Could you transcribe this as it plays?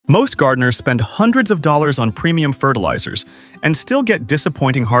Most gardeners spend hundreds of dollars on premium fertilizers and still get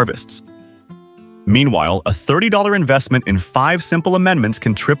disappointing harvests. Meanwhile, a $30 investment in 5 simple amendments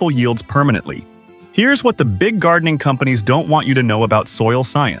can triple yields permanently. Here's what the big gardening companies don't want you to know about soil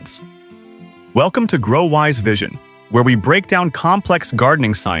science. Welcome to GrowWise Vision, where we break down complex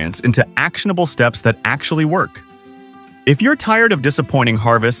gardening science into actionable steps that actually work. If you're tired of disappointing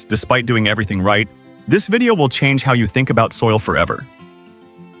harvests despite doing everything right, this video will change how you think about soil forever.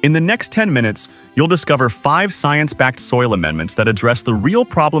 In the next 10 minutes, you'll discover 5 science-backed soil amendments that address the real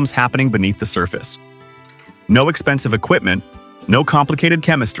problems happening beneath the surface. No expensive equipment, no complicated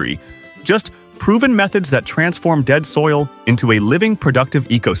chemistry, just proven methods that transform dead soil into a living, productive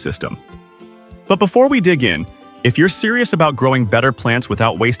ecosystem. But before we dig in, if you're serious about growing better plants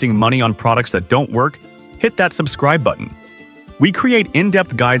without wasting money on products that don't work, hit that subscribe button. We create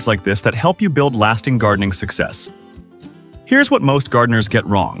in-depth guides like this that help you build lasting gardening success. Here's what most gardeners get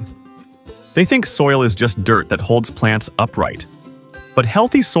wrong. They think soil is just dirt that holds plants upright. But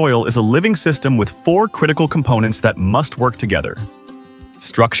healthy soil is a living system with 4 critical components that must work together: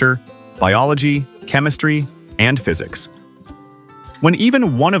 structure, biology, chemistry, and physics. When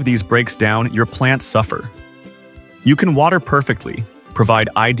even one of these breaks down, your plants suffer. You can water perfectly, provide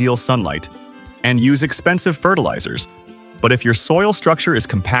ideal sunlight, and use expensive fertilizers, but if your soil structure is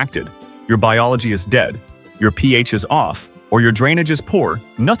compacted, your biology is dead, your pH is off, or your drainage is poor,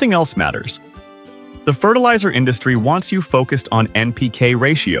 nothing else matters. The fertilizer industry wants you focused on NPK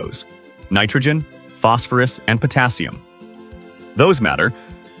ratios: nitrogen, phosphorus, and potassium. Those matter,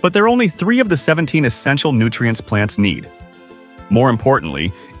 but they're only 3 of the 17 essential nutrients plants need. More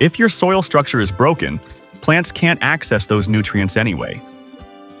importantly, if your soil structure is broken, plants can't access those nutrients anyway.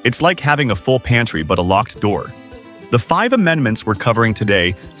 It's like having a full pantry but a locked door. The 5 amendments we're covering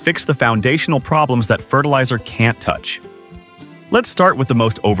today fix the foundational problems that fertilizer can't touch. Let's start with the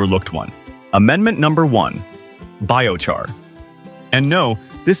most overlooked one. Amendment number 1, biochar. And no,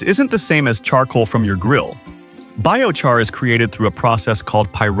 this isn't the same as charcoal from your grill. Biochar is created through a process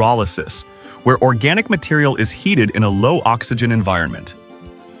called pyrolysis, where organic material is heated in a low-oxygen environment.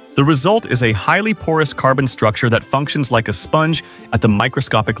 The result is a highly porous carbon structure that functions like a sponge at the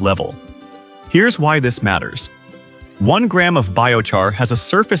microscopic level. Here's why this matters. 1 gram of biochar has a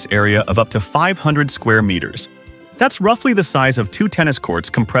surface area of up to 500 square meters. That's roughly the size of 2 tennis courts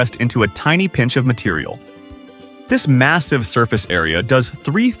compressed into a tiny pinch of material. This massive surface area does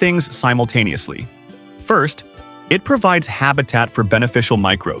 3 things simultaneously. First, it provides habitat for beneficial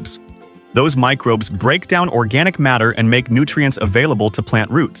microbes. Those microbes break down organic matter and make nutrients available to plant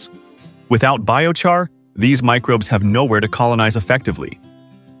roots. Without biochar, these microbes have nowhere to colonize effectively.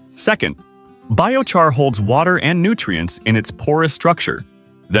 Second, biochar holds water and nutrients in its porous structure,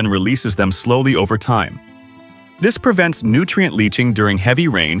 then releases them slowly over time. This prevents nutrient leaching during heavy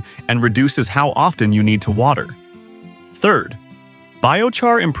rain and reduces how often you need to water. Third,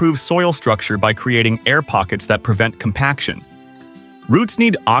 biochar improves soil structure by creating air pockets that prevent compaction. Roots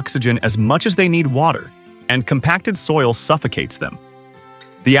need oxygen as much as they need water, and compacted soil suffocates them.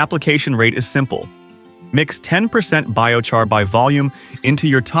 The application rate is simple. Mix 10% biochar by volume into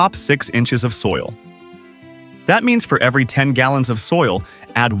your top 6 inches of soil. That means for every 10 gallons of soil,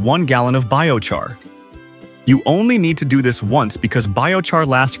 add 1 gallon of biochar. You only need to do this once because biochar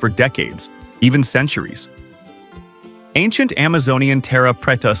lasts for decades, even centuries. Ancient Amazonian terra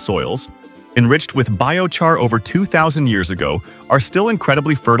preta soils, enriched with biochar over 2,000 years ago, are still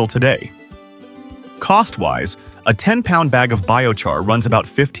incredibly fertile today. Cost-wise, a 10-pound bag of biochar runs about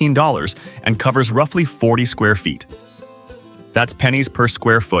 $15 and covers roughly 40 square feet. That's pennies per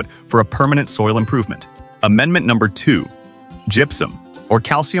square foot for a permanent soil improvement. Amendment number 2, gypsum, or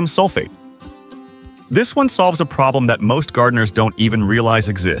calcium sulfate. This one solves a problem that most gardeners don't even realize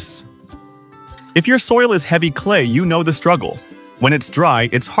exists. If your soil is heavy clay, you know the struggle. When it's dry,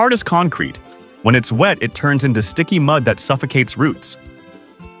 it's hard as concrete. When it's wet, it turns into sticky mud that suffocates roots.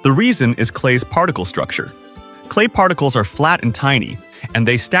 The reason is clay's particle structure. Clay particles are flat and tiny, and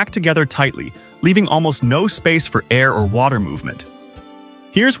they stack together tightly, leaving almost no space for air or water movement.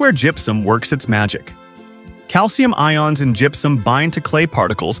 Here's where gypsum works its magic. Calcium ions in gypsum bind to clay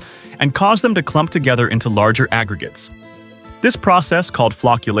particles and cause them to clump together into larger aggregates. This process, called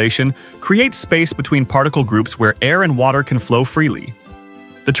flocculation, creates space between particle groups where air and water can flow freely.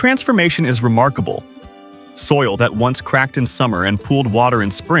 The transformation is remarkable. Soil that once cracked in summer and pooled water in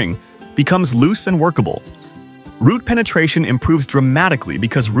spring becomes loose and workable. Root penetration improves dramatically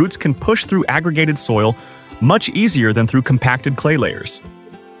because roots can push through aggregated soil much easier than through compacted clay layers.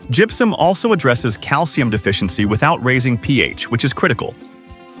 Gypsum also addresses calcium deficiency without raising pH, which is critical.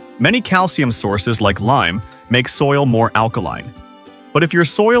 Many calcium sources like lime make soil more alkaline. But if your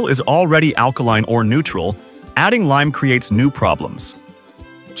soil is already alkaline or neutral, adding lime creates new problems.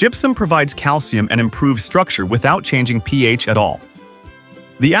 Gypsum provides calcium and improves structure without changing pH at all.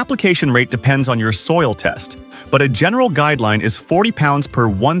 The application rate depends on your soil test, but a general guideline is 40 pounds per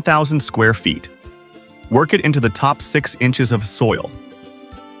 1,000 square feet. Work it into the top 6 inches of soil.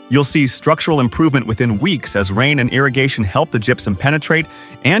 You'll see structural improvement within weeks as rain and irrigation help the gypsum penetrate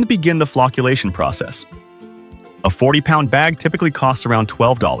and begin the flocculation process. A 40-pound bag typically costs around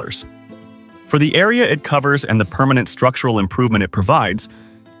 $12. For the area it covers and the permanent structural improvement it provides,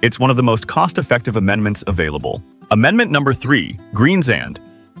 it's one of the most cost-effective amendments available. Amendment number 3, Greensand.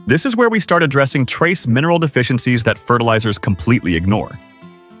 This is where we start addressing trace mineral deficiencies that fertilizers completely ignore.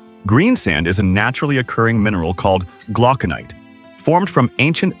 Greensand is a naturally occurring mineral called glauconite, formed from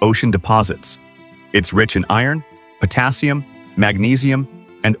ancient ocean deposits. It's rich in iron, potassium, magnesium,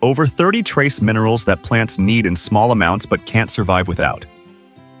 and over 30 trace minerals that plants need in small amounts but can't survive without.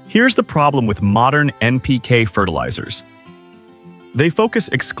 Here's the problem with modern NPK fertilizers. They focus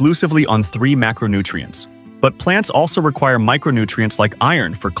exclusively on 3 macronutrients, but plants also require micronutrients like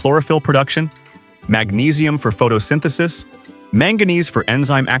iron for chlorophyll production, magnesium for photosynthesis, manganese for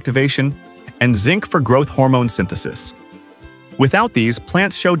enzyme activation, and zinc for growth hormone synthesis. Without these,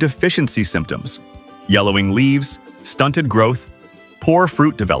 plants show deficiency symptoms: yellowing leaves, stunted growth, poor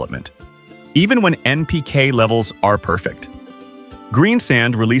fruit development, even when NPK levels are perfect.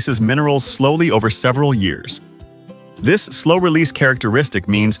 Greensand releases minerals slowly over several years. This slow-release characteristic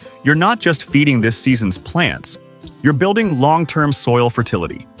means you're not just feeding this season's plants, you're building long-term soil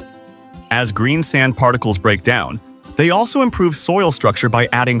fertility. As greensand particles break down, they also improve soil structure by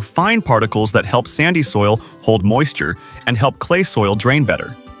adding fine particles that help sandy soil hold moisture and help clay soil drain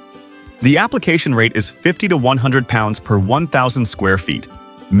better. The application rate is 50 to 100 pounds per 1,000 square feet,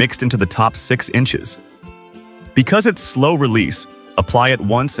 mixed into the top 6 inches. Because it's slow release, apply it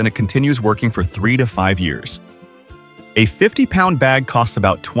once and it continues working for 3 to 5 years. A 50-pound bag costs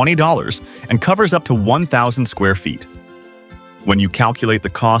about $20 and covers up to 1,000 square feet. When you calculate the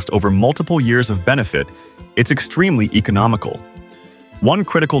cost over multiple years of benefit, it's extremely economical. One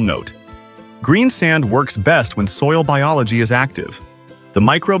critical note: greensand works best when soil biology is active. The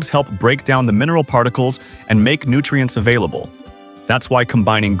microbes help break down the mineral particles and make nutrients available. That's why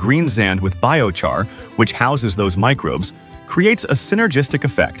combining greensand with biochar, which houses those microbes, creates a synergistic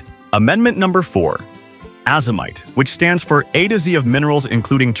effect. Amendment number 4. Azomite, which stands for A to Z of minerals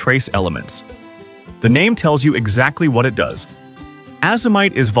including trace elements. The name tells you exactly what it does.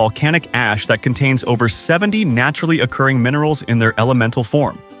 Azomite is volcanic ash that contains over 70 naturally occurring minerals in their elemental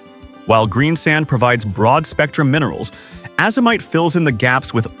form. While greensand provides broad-spectrum minerals, azomite fills in the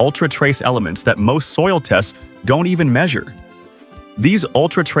gaps with ultra-trace elements that most soil tests don't even measure. These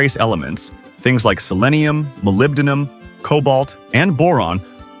ultra-trace elements, things like selenium, molybdenum, cobalt, and boron,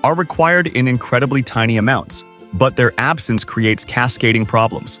 are required in incredibly tiny amounts, but their absence creates cascading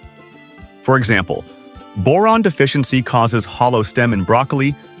problems. For example, boron deficiency causes hollow stem in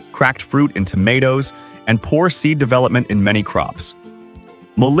broccoli, cracked fruit in tomatoes, and poor seed development in many crops.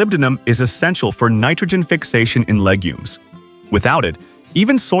 Molybdenum is essential for nitrogen fixation in legumes. Without it,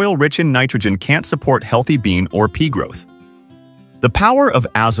 even soil rich in nitrogen can't support healthy bean or pea growth. The power of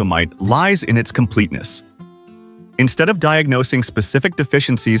azomite lies in its completeness. Instead of diagnosing specific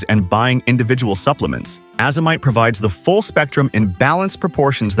deficiencies and buying individual supplements, azomite provides the full spectrum in balanced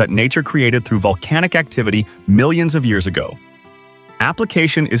proportions that nature created through volcanic activity millions of years ago.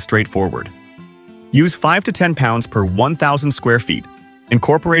 Application is straightforward. Use 5 to 10 pounds per 1,000 square feet,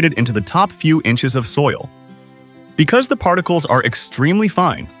 incorporated into the top few inches of soil. Because the particles are extremely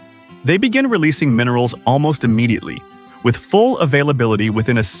fine, they begin releasing minerals almost immediately, with full availability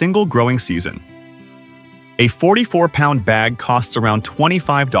within a single growing season. A 44-pound bag costs around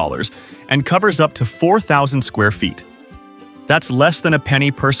 $25 and covers up to 4,000 square feet. That's less than a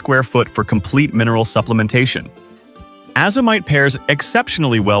penny per square foot for complete mineral supplementation. Azomite pairs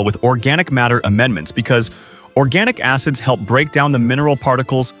exceptionally well with organic matter amendments because organic acids help break down the mineral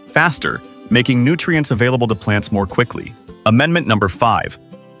particles faster, making nutrients available to plants more quickly. Amendment number 5.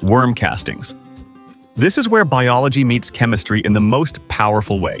 Worm castings. This is where biology meets chemistry in the most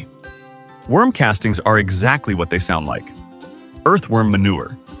powerful way. Worm castings are exactly what they sound like: earthworm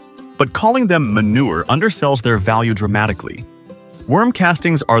manure. But calling them manure undersells their value dramatically. Worm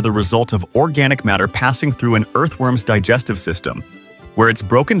castings are the result of organic matter passing through an earthworm's digestive system, where it's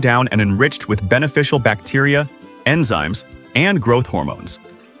broken down and enriched with beneficial bacteria, enzymes, and growth hormones.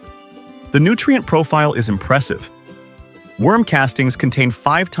 The nutrient profile is impressive. Worm castings contain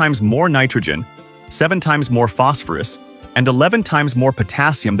 5 times more nitrogen, 7 times more phosphorus, and 11 times more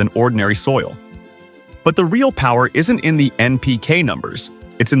potassium than ordinary soil. But the real power isn't in the NPK numbers,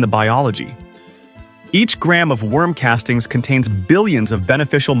 it's in the biology. Each gram of worm castings contains billions of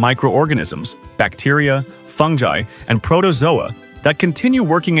beneficial microorganisms, bacteria, fungi, and protozoa that continue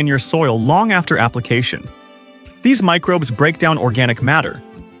working in your soil long after application. These microbes break down organic matter,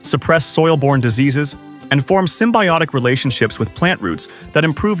 suppress soil-borne diseases, and form symbiotic relationships with plant roots that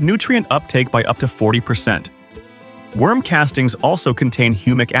improve nutrient uptake by up to 40%. Worm castings also contain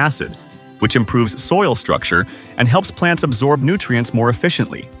humic acid, which improves soil structure and helps plants absorb nutrients more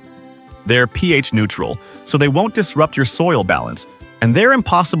efficiently. They're pH neutral, so they won't disrupt your soil balance, and they're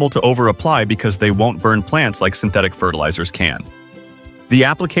impossible to over-apply because they won't burn plants like synthetic fertilizers can. The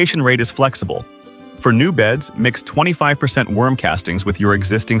application rate is flexible. For new beds, mix 25% worm castings with your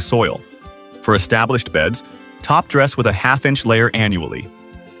existing soil. For established beds, top dress with a half-inch layer annually.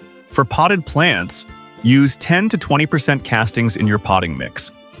 For potted plants, use 10 to 20% castings in your potting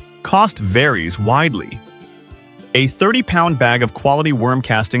mix. Cost varies widely. A 30-pound bag of quality worm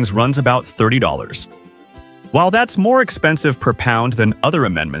castings runs about $30. While that's more expensive per pound than other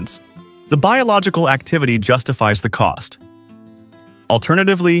amendments, the biological activity justifies the cost.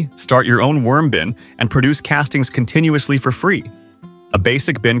 Alternatively, start your own worm bin and produce castings continuously for free. A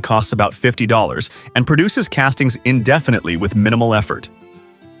basic bin costs about $50 and produces castings indefinitely with minimal effort.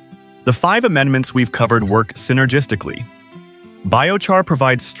 The 5 amendments we've covered work synergistically. Biochar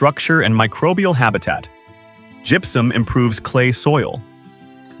provides structure and microbial habitat. Gypsum improves clay soil.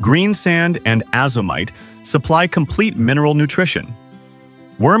 Greensand and Azomite supply complete mineral nutrition.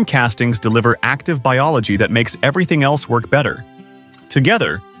 Worm castings deliver active biology that makes everything else work better.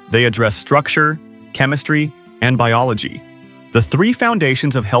 Together, they address structure, chemistry, and biology, the 3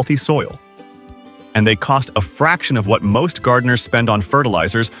 foundations of healthy soil. And they cost a fraction of what most gardeners spend on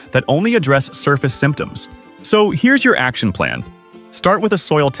fertilizers that only address surface symptoms. So here's your action plan. Start with a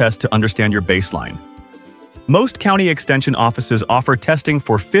soil test to understand your baseline. Most county extension offices offer testing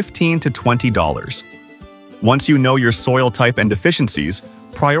for $15 to $20. Once you know your soil type and deficiencies,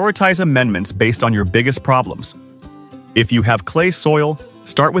 prioritize amendments based on your biggest problems. If you have clay soil,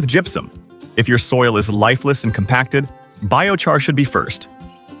 start with gypsum. If your soil is lifeless and compacted, biochar should be first.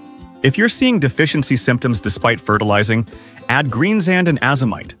 If you're seeing deficiency symptoms despite fertilizing, add Greensand and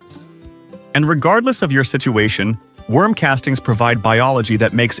Azomite. And regardless of your situation, worm castings provide biology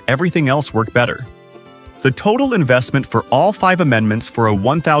that makes everything else work better. The total investment for all 5 amendments for a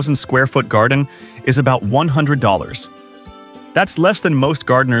 1,000 square foot garden is about $100. That's less than most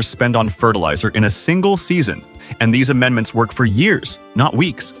gardeners spend on fertilizer in a single season, and these amendments work for years, not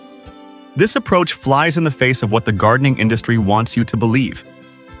weeks. This approach flies in the face of what the gardening industry wants you to believe.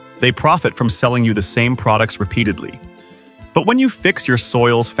 They profit from selling you the same products repeatedly. But when you fix your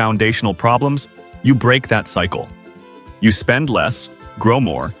soil's foundational problems, you break that cycle. You spend less, grow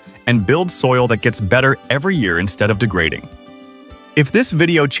more, and build soil that gets better every year instead of degrading. If this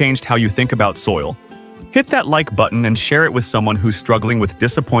video changed how you think about soil, hit that like button and share it with someone who's struggling with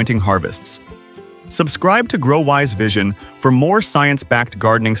disappointing harvests. Subscribe to GrowWise Vision for more science-backed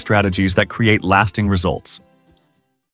gardening strategies that create lasting results.